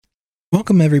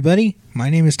Welcome, everybody. My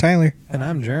name is Tyler. And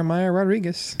I'm Jeremiah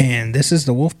Rodriguez. And this is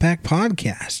the Wolfpack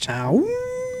Podcast. Ow.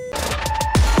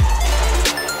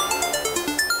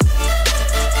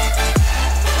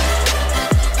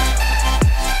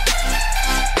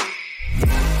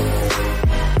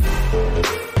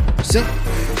 So,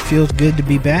 feels good to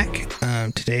be back.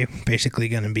 Today, basically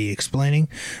going to be explaining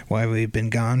why we've been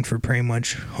gone for pretty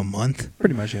much a month.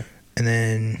 Pretty much, yeah. And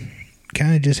then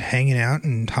kind of just hanging out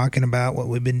and talking about what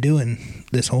we've been doing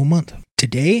this whole month.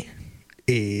 Today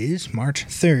is March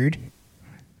 3rd,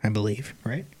 I believe,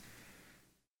 right?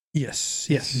 Yes.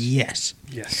 Yes.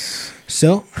 Yes.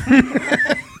 So,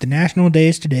 the national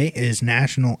days today is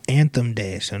National Anthem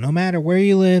Day. So, no matter where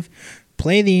you live,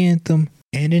 play the anthem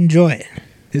and enjoy it.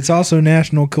 It's also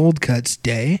National Cold Cuts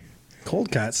Day.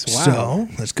 Cold cuts. Wow. So,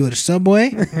 let's go to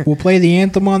Subway. We'll play the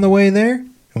anthem on the way there,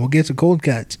 and we'll get some cold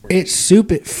cuts. It's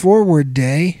Soup It Forward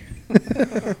Day.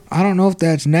 I don't know if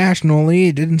that's nationally.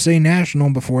 It didn't say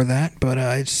national before that, but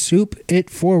it's Soup It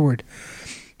Forward.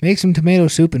 Make some tomato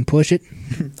soup and push it.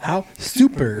 How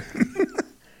super.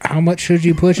 How much should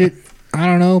you push it? I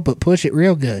don't know, but push it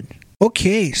real good.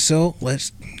 Okay, so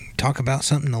let's talk about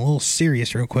something a little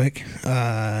serious real quick.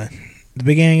 The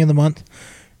beginning of the month,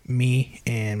 me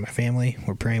and my family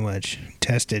were pretty much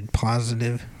tested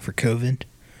positive for COVID.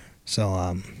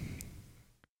 So,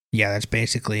 yeah, that's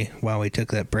basically why we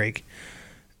took that break.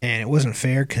 And it wasn't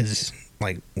fair because,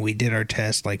 we did our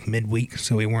test, midweek,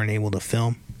 so we weren't able to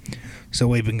film. So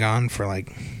we've been gone for,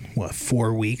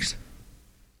 4 weeks?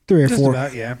 3 or Just 4.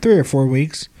 about, yeah. 3 or 4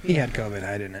 weeks. He had COVID,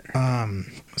 I didn't.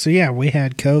 So, yeah, we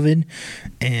had COVID,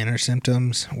 and our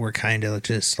symptoms were kind of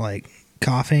just,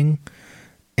 coughing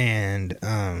and,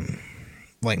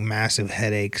 massive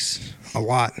headaches. A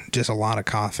lot of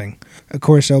coughing. Of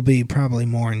course, I'll be probably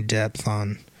more in depth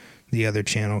on the other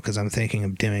channel because I'm thinking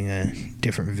of doing a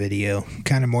different video,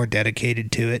 kind of more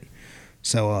dedicated to it.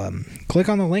 So, click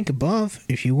on the link above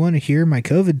if you want to hear my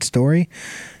COVID story.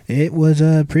 It was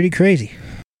pretty crazy.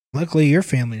 Luckily, your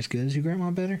family is good. Is your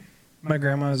grandma better? My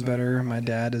grandma is better. My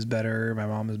dad is better. My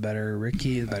mom is better.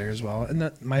 Ricky is better as well.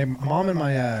 And my mom and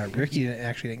my Ricky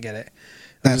actually didn't get it.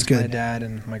 That's good. My dad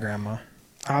and my grandma.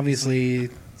 Obviously,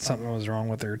 something was wrong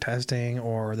with their testing,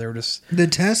 or they were just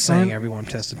saying everyone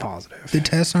tested positive. The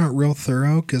tests aren't real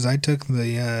thorough because I took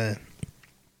the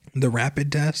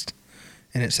rapid test,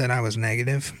 and it said I was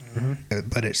negative,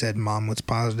 but it said mom was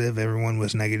positive. Everyone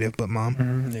was negative but mom.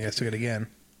 Mm-hmm. You guys took it again.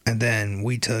 And then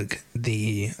we took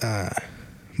the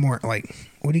more,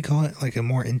 what do you call it? A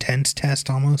more intense test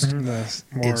almost. The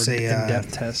more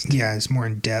in-depth test. Yeah, it's more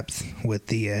in-depth with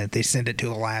the, they send it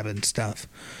to a lab and stuff.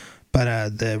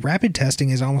 But the rapid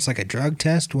testing is almost like a drug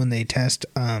test when they test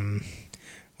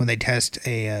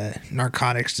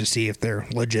narcotics to see if they're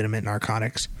legitimate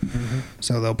narcotics. Mm-hmm.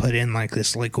 So they'll put in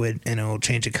this liquid and it'll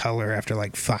change the color after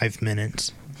 5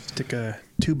 minutes. Stick a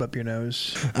tube up your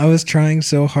nose. I was trying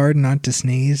so hard not to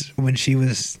sneeze when she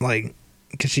was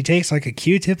because she takes a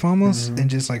Q-tip almost and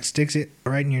just sticks it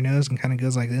right in your nose and kind of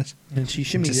goes like this. And she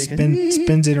shimmies it.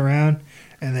 Spins it around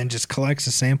and then just collects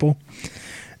a sample.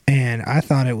 And I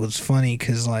thought it was funny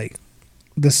because,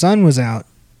 the sun was out,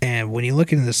 and when you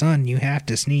look into the sun, you have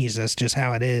to sneeze. That's just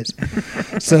how it is.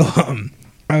 So,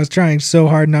 I was trying so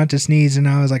hard not to sneeze, and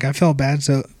I was I felt bad.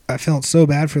 So I felt so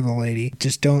bad for the lady.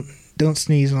 Just don't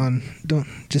sneeze on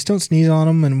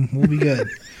them, and we'll be good.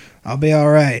 I'll be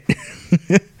all right.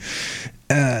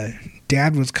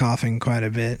 Dad was coughing quite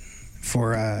a bit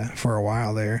for a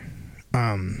while there.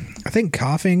 I think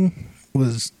coughing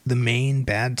was the main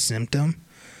bad symptom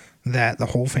that the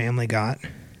whole family got,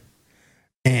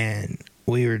 and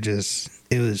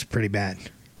it was pretty bad.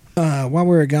 While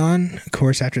we were gone, of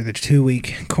course, after the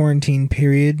 2-week quarantine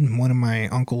period, one of my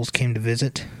uncles came to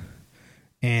visit,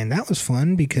 and that was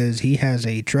fun because he has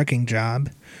a trucking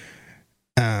job.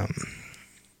 I'm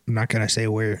not going to say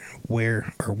where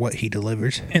or what he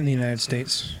delivers. In the United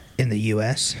States. In the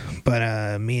U.S.,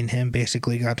 but me and him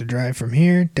basically got to drive from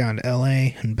here down to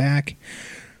L.A. and back.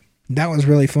 That was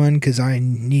really fun because I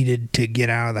needed to get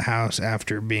out of the house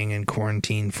after being in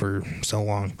quarantine for so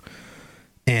long.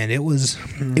 And it was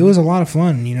a lot of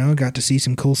fun, got to see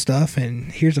some cool stuff.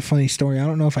 And here's a funny story. I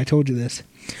don't know if I told you this.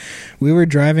 We were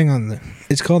driving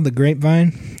it's called the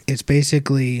Grapevine. It's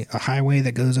basically a highway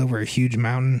that goes over a huge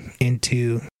mountain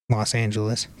into Los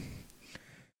Angeles.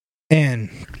 And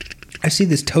I see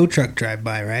this tow truck drive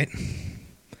by, right?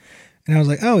 And I was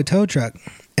like, oh, a tow truck.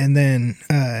 And then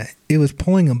it was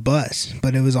pulling a bus,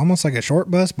 but it was almost like a short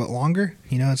bus, but longer.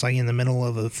 It's in the middle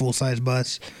of a full-size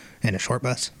bus and a short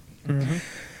bus. Mm-hmm.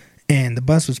 And the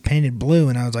bus was painted blue,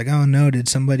 and I was like, oh no, did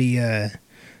somebody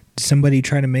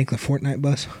try to make the Fortnite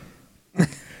bus?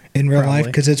 in real life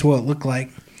Probably. because it's what it looked like.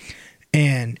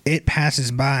 And it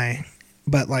passes by,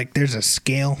 but like there's a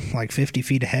scale like 50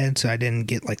 feet ahead, so I didn't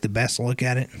get like the best look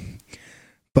at it.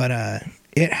 But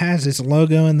it has its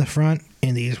logo in the front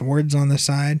and these words on the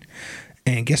side.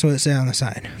 And guess what it said on the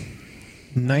side?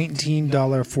 $19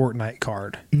 Fortnite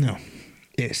card. No.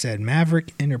 It said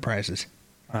Maverick Enterprises.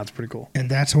 That's pretty cool. And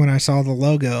that's when I saw the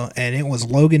logo, and it was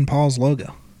Logan Paul's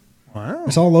logo. Wow. I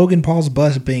saw Logan Paul's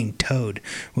bus being towed,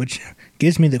 which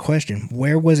gives me the question,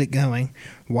 where was it going?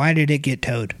 Why did it get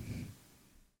towed?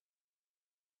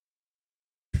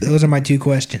 Those are my two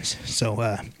questions.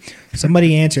 So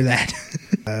somebody answer that.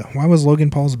 Why was Logan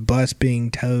Paul's bus being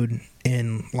towed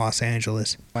in Los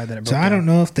Angeles? Why then it broke So I don't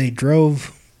know if they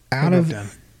drove out of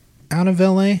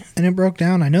LA and it broke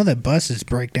down. I know that buses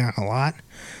break down a lot.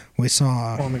 We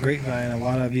saw On the Grapevine, a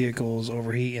lot of vehicles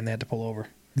overheat and they had to pull over.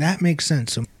 that makes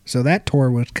sense. So that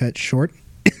tour was cut short.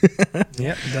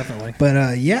 Yep, definitely.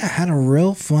 But yeah, I had a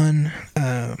real fun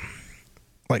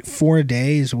like 4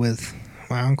 days with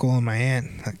my uncle and my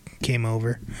aunt that came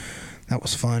over. That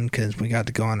was fun because we got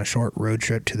to go on a short road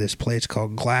trip to this place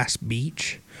called Glass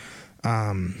Beach.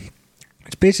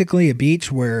 It's basically a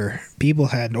beach where people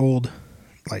had old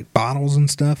like bottles and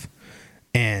stuff,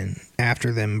 and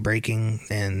after them breaking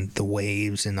and the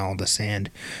waves and all the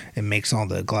sand, it makes all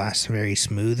the glass very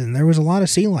smooth. And there was a lot of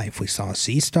sea life. We saw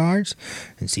sea stars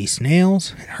and sea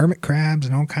snails and hermit crabs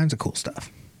and all kinds of cool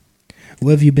stuff.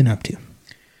 What have you been up to?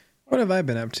 What have I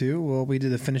been up to? Well, we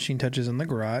did the finishing touches in the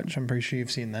garage. I'm pretty sure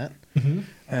you've seen that. Mm-hmm.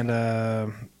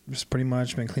 And just pretty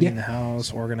much been cleaning the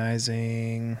house,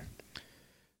 organizing.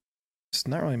 It's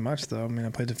not really much, though. I mean, I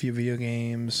played a few video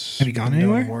games. Have you gone been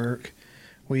doing anywhere? Work.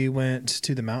 We went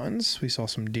to the mountains. We saw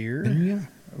some deer. Yeah.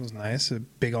 It was nice. A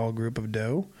big old group of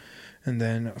doe. And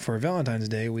then for Valentine's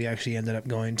Day, we actually ended up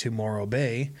going to Morro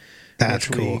Bay. That's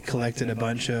which cool. We collected a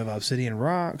bunch of obsidian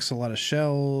rocks, a lot of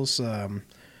shells.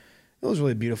 It was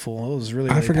really beautiful. It was really,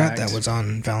 really I forgot packed. that was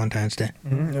on Valentine's Day.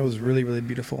 Mm-hmm. It was really, really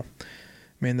beautiful. I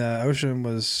mean, the ocean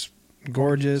was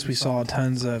gorgeous. We saw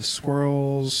tons of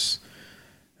squirrels,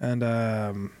 and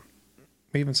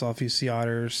we even saw a few sea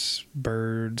otters,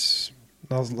 birds,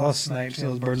 a lot of snipes. You know,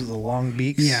 those birds with the long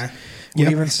beaks. Yeah. We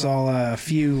Yep. even saw a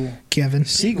few Kevin.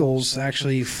 seagulls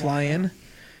actually flying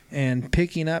and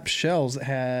picking up shells that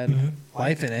had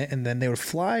life in it, and then they would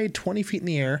fly 20 feet in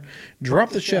the air, drop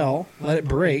the shell, let it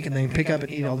break, and then pick up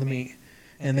and eat all the meat.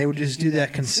 And they would just do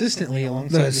that consistently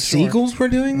alongside The the shore. seagulls were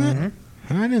doing that? Mhm.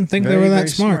 I didn't think Very, they were that very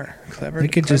smart. Clever, They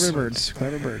could clever just- birds.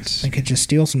 Clever birds. They could just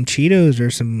steal some Cheetos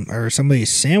or somebody's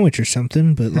sandwich or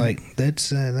something, but like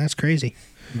that's crazy.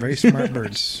 Very smart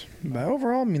birds. But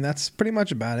overall, I mean, that's pretty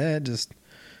much about it. Just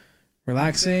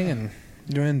relaxing and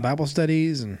doing Bible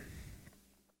studies, and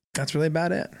that's really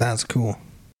about it. That's cool.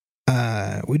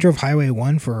 We drove Highway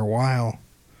 1 for a while,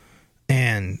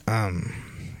 and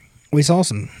we saw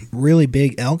some really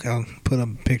big elk. I'll put a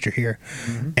picture here,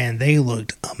 and they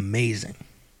looked amazing.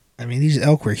 I mean, these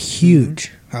elk were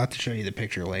huge. I'll have to show you the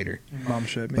picture later, Mom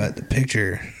showed me. but the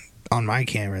picture on my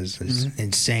cameras is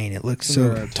insane. It looks Those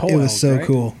so. are toll It was elk, so right?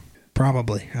 cool.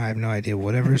 Probably, I have no idea.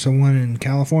 Whatever's the one in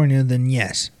California, then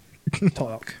yes. Tall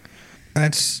elk.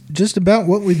 That's just about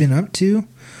what we've been up to.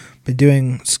 Been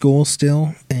doing school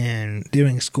still, and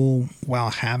doing school while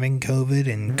having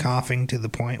COVID and coughing to the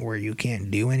point where you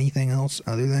can't do anything else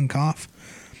other than cough.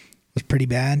 It was pretty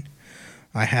bad.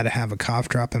 I had to have a cough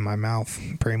drop in my mouth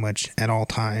pretty much at all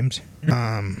times.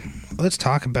 Let's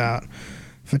talk about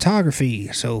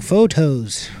photography. So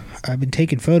photos. I've been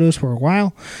taking photos for a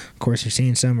while. Of course, you're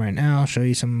seeing some right now. I'll show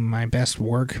you some of my best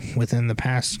work within the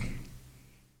past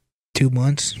 2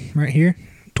 months right here.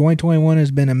 2021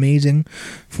 has been amazing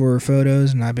for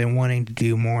photos, and I've been wanting to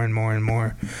do more and more and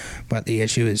more. But the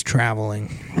issue is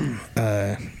traveling.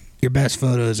 Your best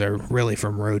photos are really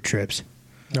from road trips.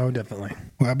 Oh, definitely.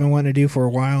 What I've been wanting to do for a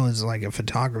while is like a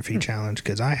photography challenge,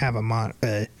 because I have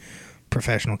a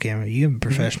professional camera. You have a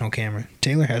professional camera.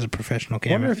 Taylor has a professional I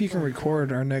wonder camera. if you can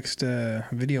record our next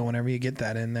video whenever you get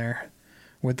that in there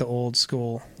with the old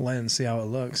school lens, see how it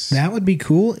looks. That would be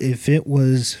cool if it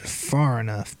was far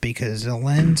enough, because the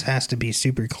lens has to be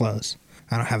super close.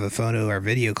 I don't have a photo or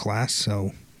video class,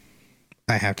 so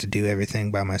I have to do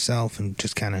everything by myself and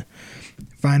just kind of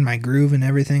find my groove in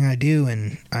everything I do,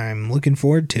 and I'm looking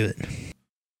forward to it.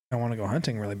 I want to go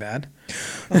hunting really bad.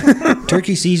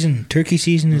 Turkey season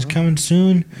is coming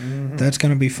soon. That's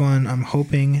going to be fun. I'm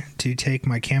hoping to take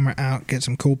my camera out, get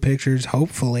some cool pictures,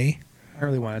 hopefully. I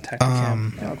really want to attack the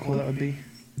cam. How cool that would be.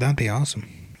 That'd be awesome.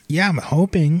 Yeah, I'm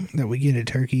hoping that we get a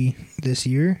turkey this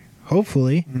year.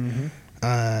 Hopefully.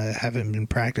 Haven't been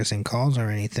practicing calls or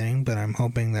anything, but I'm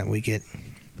hoping that we get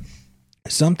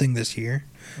something this year.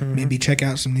 Maybe check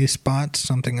out some new spots,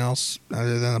 something else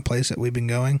other than the place that we've been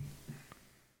going.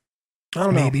 I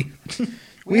don't know. Maybe.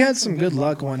 We had some good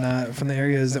luck and whatnot from the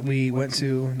areas that we went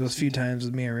to those few times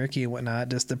with me and Ricky and whatnot.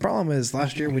 Just the problem is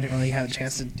last year we didn't really have a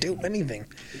chance to do anything.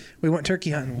 We went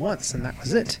turkey hunting once and that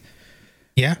was it.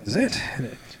 Yeah. That was it.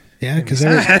 Yeah, because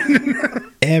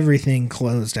everything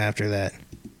closed after that.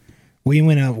 We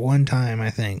went out one time,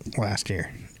 I think, last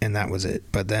year, and that was it.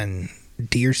 But then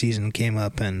deer season came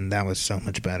up, and that was so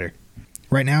much better.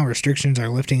 Right now, restrictions are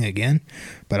lifting again,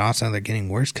 but also they're getting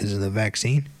worse because of the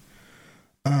vaccine.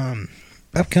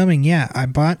 Upcoming, yeah, I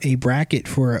bought a bracket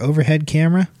for an overhead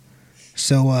camera,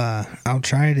 so I'll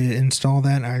try to install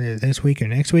that either this week or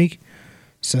next week.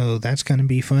 So that's going to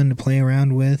be fun to play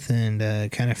around with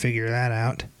and kind of figure that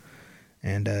out.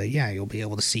 And yeah, you'll be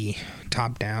able to see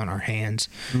top down our hands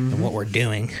and what we're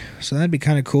doing. So that'd be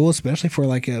kind of cool, especially for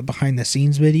like a behind the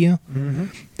scenes video.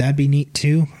 That'd be neat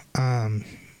too.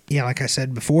 Yeah, like I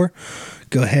said before,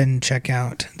 go ahead and check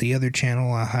out the other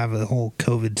channel. I'll have a whole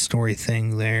COVID story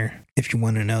thing there. If you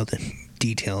want to know the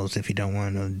details, if you don't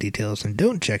want to know the details, then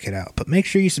don't check it out. But make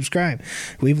sure you subscribe.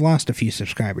 We've lost a few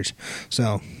subscribers.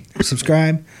 So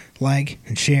subscribe, like,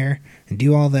 and share, and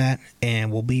do all that.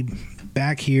 And we'll be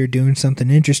back here doing something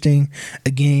interesting.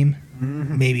 A game,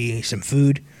 maybe some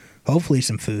food, hopefully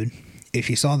some food. If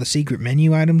you saw the secret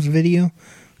menu items video,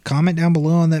 comment down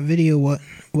below on that video what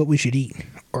we should eat.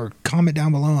 Or comment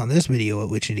down below on this video what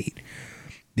we should eat.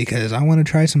 Because I want to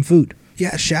try some food.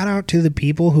 Yeah, shout out to the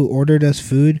people who ordered us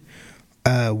food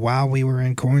while we were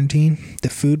in quarantine. The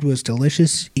food was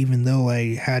delicious, even though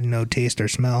I had no taste or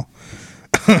smell.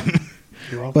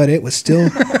 But it was still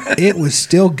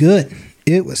good.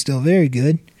 It was still very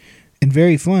good and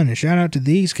very fun. And shout out to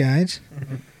these guys,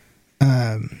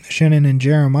 Shannon and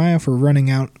Jeremiah, for running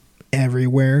out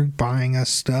everywhere buying us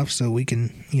stuff so we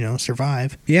can,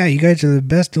 survive. Yeah, you guys are the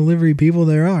best delivery people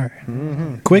there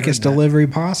are. Quickest delivery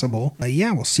possible.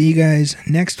 Yeah, we'll see you guys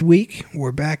next week.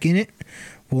 We're back in it.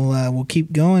 We'll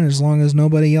keep going as long as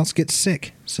nobody else gets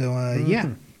sick. So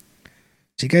yeah.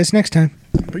 See you guys next time.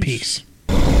 Peace.